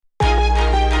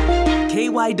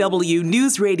KYW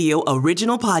News Radio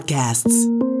original podcasts.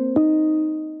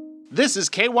 This is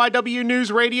KYW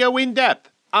News Radio In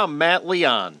Depth. I'm Matt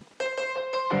Leon.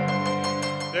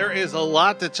 There is a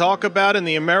lot to talk about in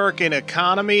the American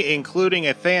economy, including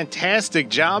a fantastic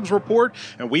jobs report,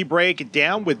 and we break it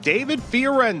down with David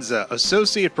Fiorenza,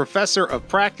 Associate Professor of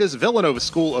Practice, Villanova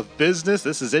School of Business.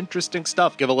 This is interesting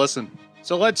stuff. Give a listen.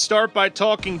 So let's start by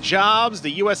talking jobs. The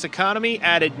U.S. economy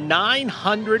added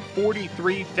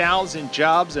 943,000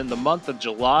 jobs in the month of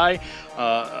July,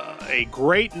 a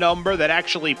great number that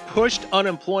actually pushed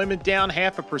unemployment down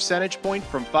half a percentage point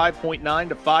from 5.9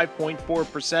 to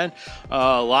 5.4%.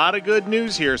 A lot of good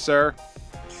news here, sir.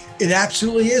 It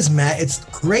absolutely is, Matt. It's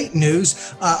great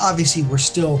news. Obviously, we're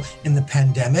still in the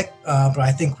pandemic, but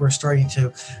I think we're starting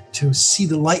to see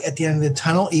the light at the end of the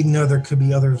tunnel, even though there could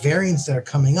be other variants that are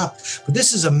coming up. But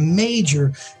this is a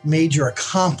major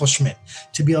accomplishment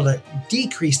to be able to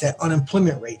decrease that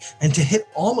unemployment rate and to hit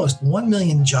almost 1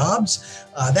 million jobs.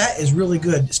 That is really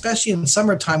good, especially in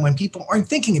summertime when people aren't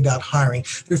thinking about hiring.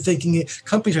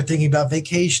 Companies are thinking about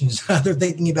vacations. They're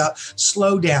thinking about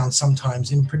slowdown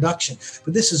sometimes in production.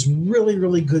 But this is really,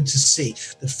 really good to see.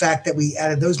 The fact that we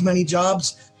added those many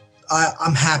jobs,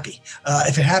 I'm happy.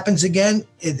 If it happens again,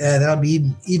 that'll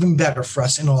be even better for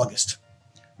us in August.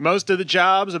 Most of the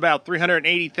jobs, about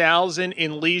 380,000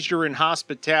 in leisure and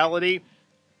hospitality.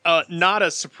 Not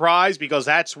a surprise because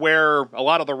that's where a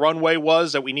lot of the runway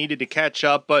was that we needed to catch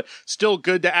up, but still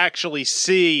good to actually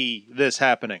see this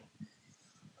happening.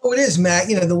 Oh, it is, Matt.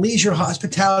 The leisure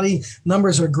hospitality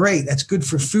numbers are great. That's good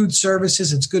for food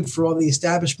services. It's good for all the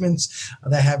establishments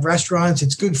that have restaurants.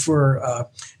 It's good for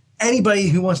anybody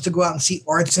who wants to go out and see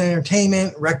arts and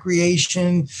entertainment,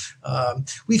 recreation.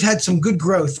 We've had some good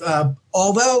growth,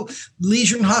 although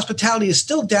leisure and hospitality is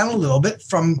still down a little bit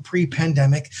from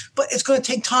pre-pandemic, but it's going to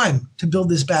take time to build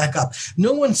this back up.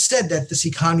 No one said that this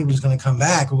economy was going to come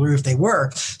back, or if they were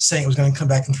saying it was going to come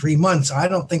back in 3 months, I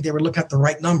don't think they were looking at the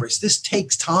right numbers. This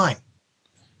takes time.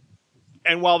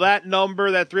 And while that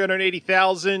number, that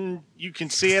 380,000, you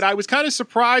can see it, I was kind of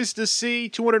surprised to see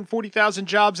 240,000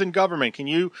 jobs in government. Can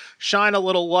you shine a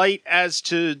little light as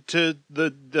to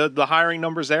the hiring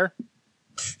numbers there?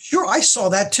 Sure, I saw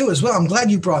that too as well. I'm glad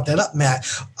you brought that up, Matt.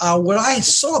 What I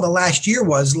saw the last year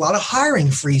was a lot of hiring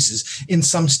freezes in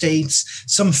some states,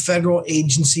 some federal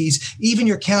agencies, even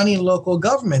your county and local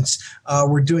governments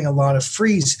were doing a lot of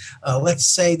freeze. Let's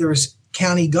say there's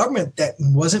county government that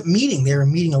wasn't meeting. They were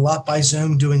meeting a lot by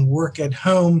Zoom, doing work at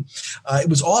home. It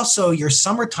was also your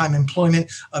summertime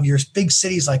employment of your big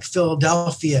cities like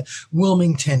Philadelphia,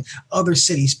 Wilmington, other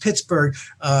cities, Pittsburgh,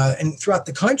 and throughout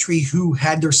the country who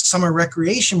had their summer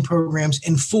recreation programs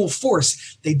in full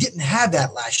force. They didn't have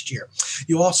that last year.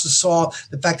 You also saw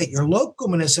the fact that your local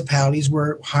municipalities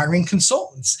were hiring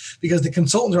consultants because the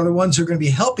consultants are the ones who are going to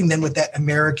be helping them with that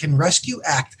American Rescue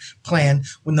Act plan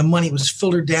when the money was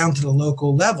filtered down to the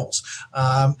local levels.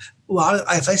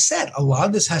 As I said, a lot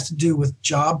of this has to do with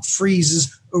job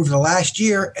freezes over the last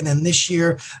year. And then this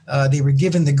year, they were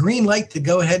given the green light to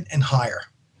go ahead and hire.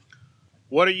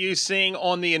 What are you seeing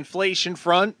on the inflation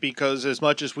front? Because as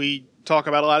much as we talk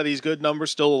about a lot of these good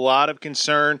numbers, still a lot of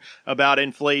concern about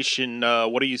inflation.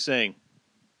 What are you seeing?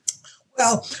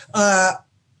 Well,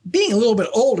 being a little bit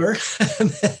older,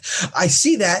 I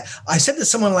see that. I said to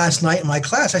someone last night in my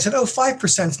class, I said,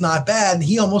 5% is not bad. And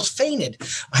he almost fainted.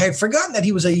 I had forgotten that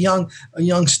he was a young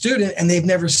student and they've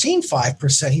never seen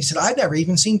 5%. He said, I've never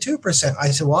even seen 2%. I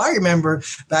said, well, I remember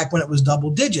back when it was double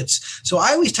digits. So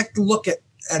I always take a look at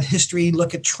history,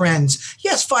 look at trends.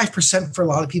 Yes, 5% for a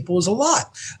lot of people is a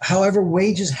lot. However,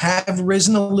 wages have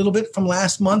risen a little bit from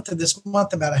last month to this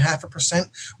month, about 0.5%,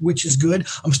 which is good.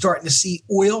 I'm starting to see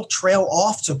oil trail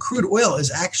off. So crude oil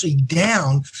is actually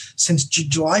down since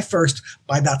July 1st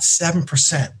by about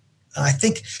 7%. And I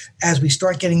think as we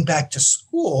start getting back to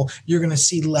school, you're going to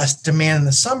see less demand in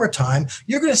the summertime.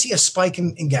 You're going to see a spike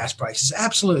in gas prices,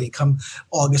 absolutely, come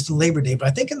August and Labor Day. But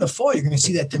I think in the fall, you're going to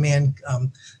see that demand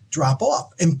drop off.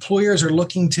 Employers are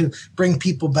looking to bring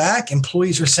people back.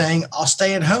 Employees are saying, I'll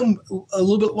stay at home a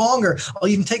little bit longer. I'll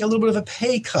even take a little bit of a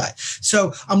pay cut.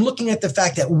 So I'm looking at the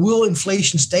fact that will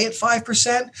inflation stay at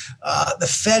 5%? The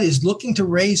Fed is looking to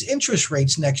raise interest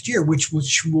rates next year, which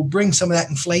will bring some of that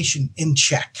inflation in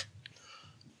check.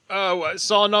 I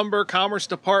saw a number. Commerce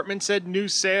Department said new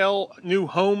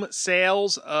home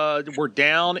sales were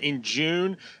down in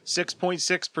June,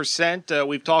 6.6%.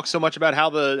 We've talked so much about how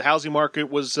the housing market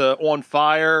was on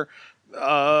fire,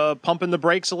 pumping the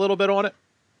brakes a little bit on it.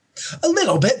 A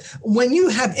little bit. When you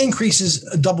have increases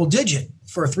a double digit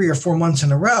for 3 or 4 months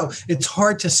in a row, it's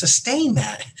hard to sustain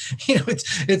that.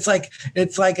 It's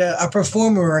like a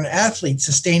performer or an athlete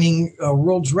sustaining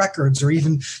world's records, or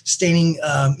even sustaining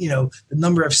the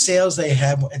number of sales they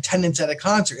have, attendance at a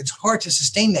concert. It's hard to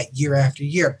sustain that year after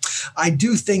year. I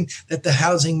do think that the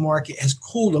housing market has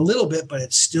cooled a little bit, but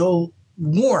it's still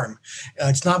warm.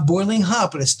 It's not boiling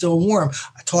hot, but it's still warm.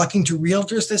 Talking to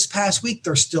realtors this past week,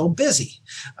 they're still busy.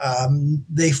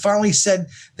 They finally said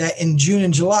that in June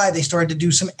and July, they started to do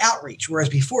some outreach, whereas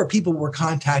before people were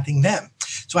contacting them.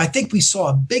 So I think we saw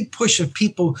a big push of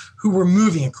people who were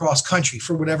moving across country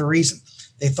for whatever reason.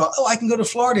 They thought, I can go to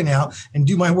Florida now and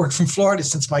do my work from Florida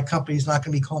since my company is not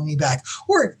going to be calling me back.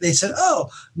 Or they said,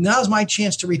 now's my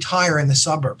chance to retire in the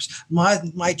suburbs,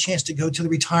 my chance to go to the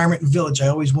retirement village I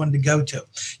always wanted to go to.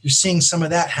 You're seeing some of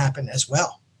that happen as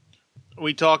well.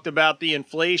 We talked about the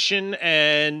inflation,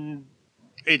 and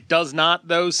it does not,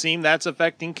 though, seem that's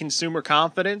affecting consumer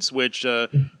confidence, which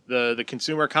the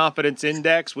Consumer Confidence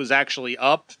Index was actually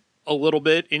up a little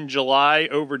bit in July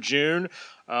over June.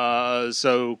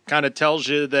 So kind of tells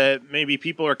you that maybe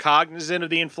people are cognizant of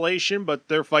the inflation, but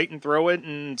they're fighting through it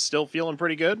and still feeling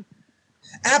pretty good.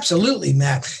 Absolutely,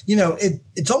 Matt.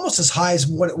 It's almost as high as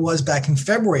what it was back in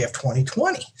February of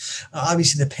 2020.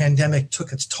 Obviously, the pandemic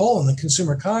took its toll on the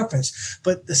consumer confidence,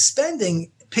 but the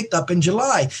spending picked up in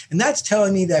July. And that's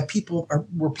telling me that people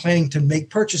were planning to make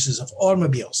purchases of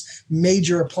automobiles,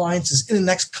 major appliances in the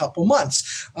next couple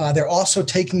months. They're also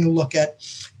taking a look at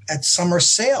summer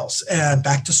sales and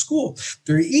back to school.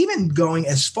 They're even going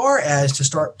as far as to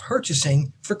start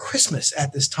purchasing for Christmas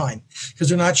at this time, because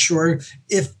they're not sure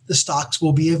if the stocks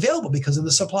will be available because of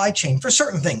the supply chain for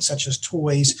certain things such as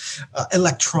toys,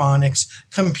 electronics,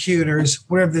 computers,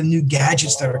 whatever the new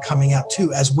gadgets that are coming out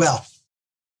too as well.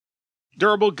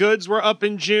 Durable goods were up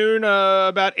in June,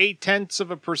 about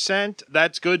 0.8%.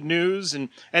 That's good news. And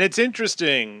it's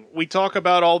interesting. We talk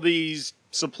about all these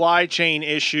supply chain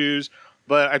issues,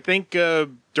 but I think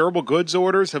durable goods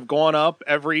orders have gone up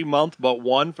every month but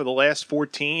one for the last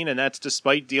 14, and that's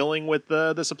despite dealing with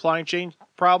the supply chain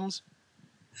problems.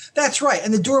 That's right.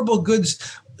 And the durable goods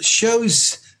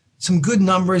shows some good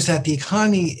numbers that the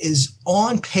economy is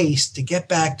on pace to get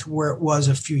back to where it was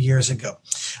a few years ago.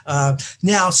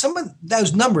 Now, some of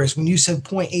those numbers, when you said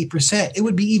 0.8%, it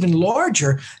would be even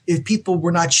larger if people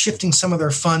were not shifting some of their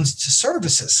funds to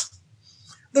services.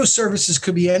 Those services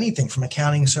could be anything from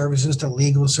accounting services to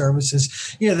legal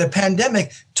services. The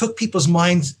pandemic took people's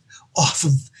minds off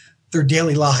of their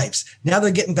daily lives. Now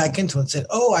they're getting back into it and said,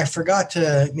 I forgot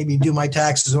to maybe do my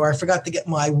taxes, or I forgot to get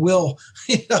my will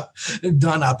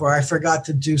done up, or I forgot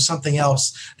to do something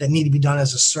else that needed to be done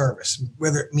as a service,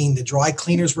 whether it mean the dry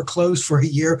cleaners were closed for a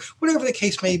year, whatever the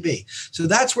case may be. So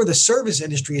that's where the service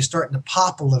industry is starting to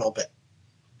pop a little bit.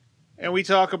 And we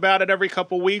talk about it every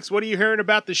couple of weeks. What are you hearing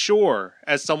about the shore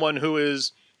as someone who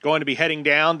is going to be heading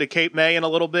down to Cape May in a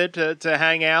little bit to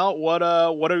hang out? What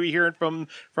are we hearing from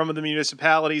the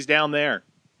municipalities down there?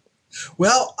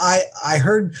 Well, I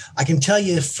heard, I can tell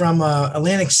you from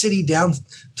Atlantic City down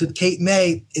to Cape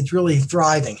May, it's really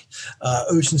thriving.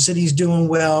 Ocean City is doing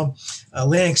well.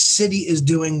 Atlantic City is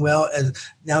doing well. As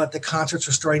now that the concerts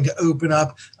are starting to open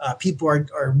up, people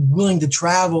are willing to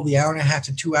travel the 1.5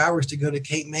 to 2 hours to go to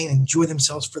Cape May and enjoy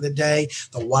themselves for the day.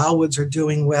 The Wildwoods are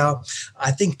doing well.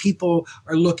 I think people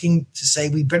are looking to say,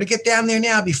 we better get down there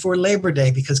now before Labor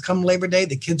Day, because come Labor Day,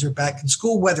 the kids are back in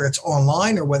school, whether it's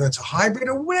online or whether it's a hybrid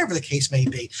or whatever the case may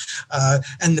be.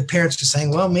 And the parents are saying,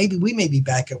 well, maybe we may be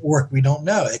back at work. We don't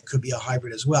know. It could be a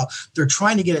hybrid as well. They're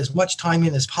trying to get as much time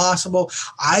in as possible.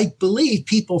 I believe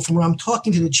people, from when I'm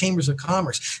talking to the chambers of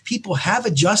commerce, people have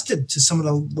adjusted to some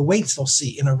of the waits they'll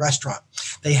see in a restaurant.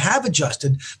 They have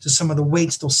adjusted to some of the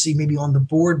waits they'll see maybe on the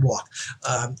boardwalk.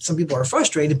 Some people are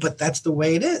frustrated, but that's the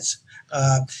way it is.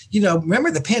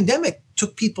 Remember the pandemic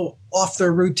took people off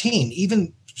their routine.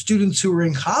 Even students who were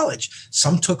in college,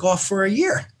 some took off for a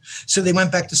year. So they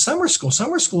went back to summer school.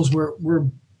 Summer schools were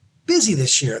busy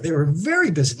this year. They were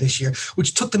very busy this year,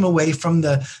 which took them away from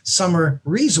the summer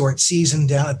resort season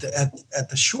down at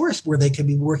the shores where they could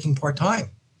be working part-time.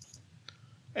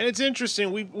 And it's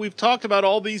interesting. We've talked about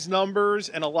all these numbers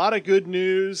and a lot of good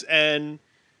news, and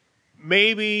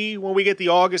maybe when we get the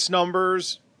August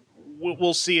numbers,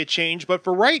 we'll see a change. But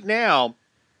for right now,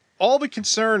 all the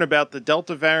concern about the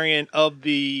Delta variant of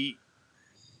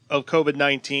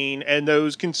COVID-19, and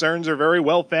those concerns are very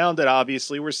well founded.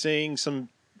 Obviously, we're seeing some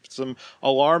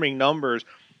alarming numbers,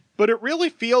 but it really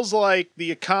feels like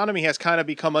the economy has kind of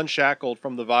become unshackled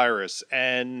from the virus.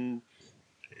 And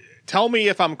tell me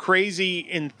if I'm crazy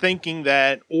in thinking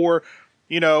that, or,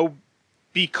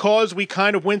 because we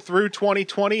kind of went through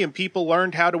 2020 and people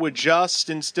learned how to adjust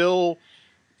and still,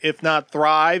 if not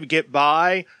thrive, get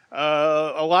by,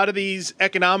 a lot of these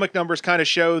economic numbers kind of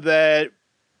show that,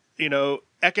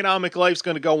 economic life's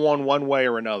going to go on one way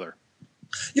or another.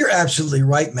 You're absolutely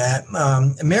right, Matt.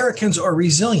 Americans are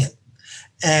resilient.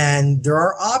 And there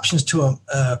are options to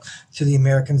the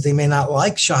Americans. They may not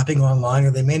like shopping online, or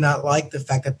they may not like the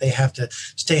fact that they have to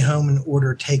stay home and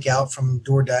order takeout from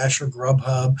DoorDash or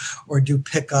Grubhub or do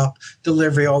pickup,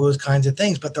 delivery, all those kinds of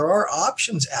things. But there are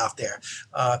options out there.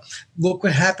 Look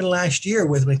what happened last year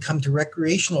when it comes to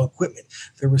recreational equipment.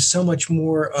 There was so much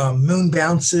more moon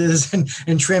bounces and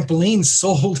trampolines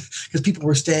sold because people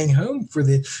were staying home for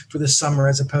the summer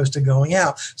as opposed to going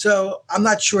out. So I'm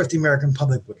not sure if the American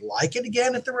public would like it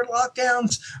again if there were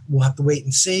lockdowns. We'll have to wait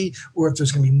and see, or if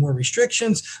there's going to be more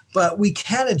restrictions, but we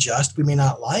can adjust. We may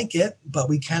not like it, but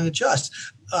we can adjust.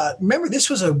 Remember, this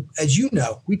was as you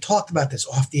know, we talked about this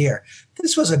off the air.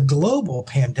 This was a global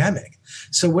pandemic.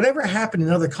 So whatever happened in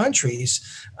other countries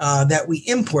that we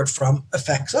import from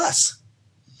affects us.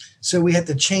 So we had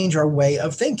to change our way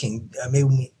of thinking.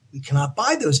 Maybe we cannot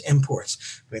buy those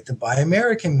imports. We have to buy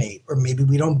American made, or maybe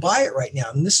we don't buy it right now.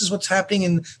 And this is what's happening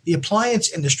in the appliance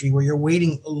industry, where you're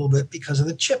waiting a little bit because of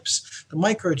the chips, the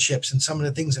microchips, and some of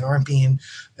the things that aren't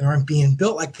being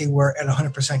built like they were at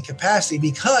 100% capacity,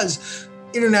 because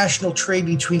international trade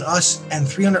between us and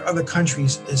 300 other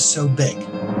countries is so big.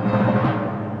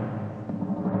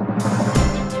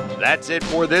 That's it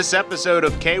for this episode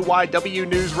of KYW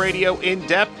News Radio In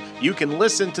Depth. You can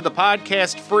listen to the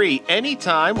podcast free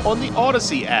anytime on the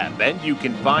Odyssey app, and you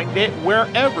can find it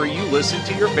wherever you listen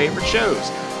to your favorite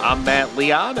shows. I'm Matt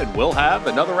Leon, and we'll have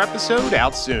another episode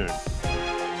out soon.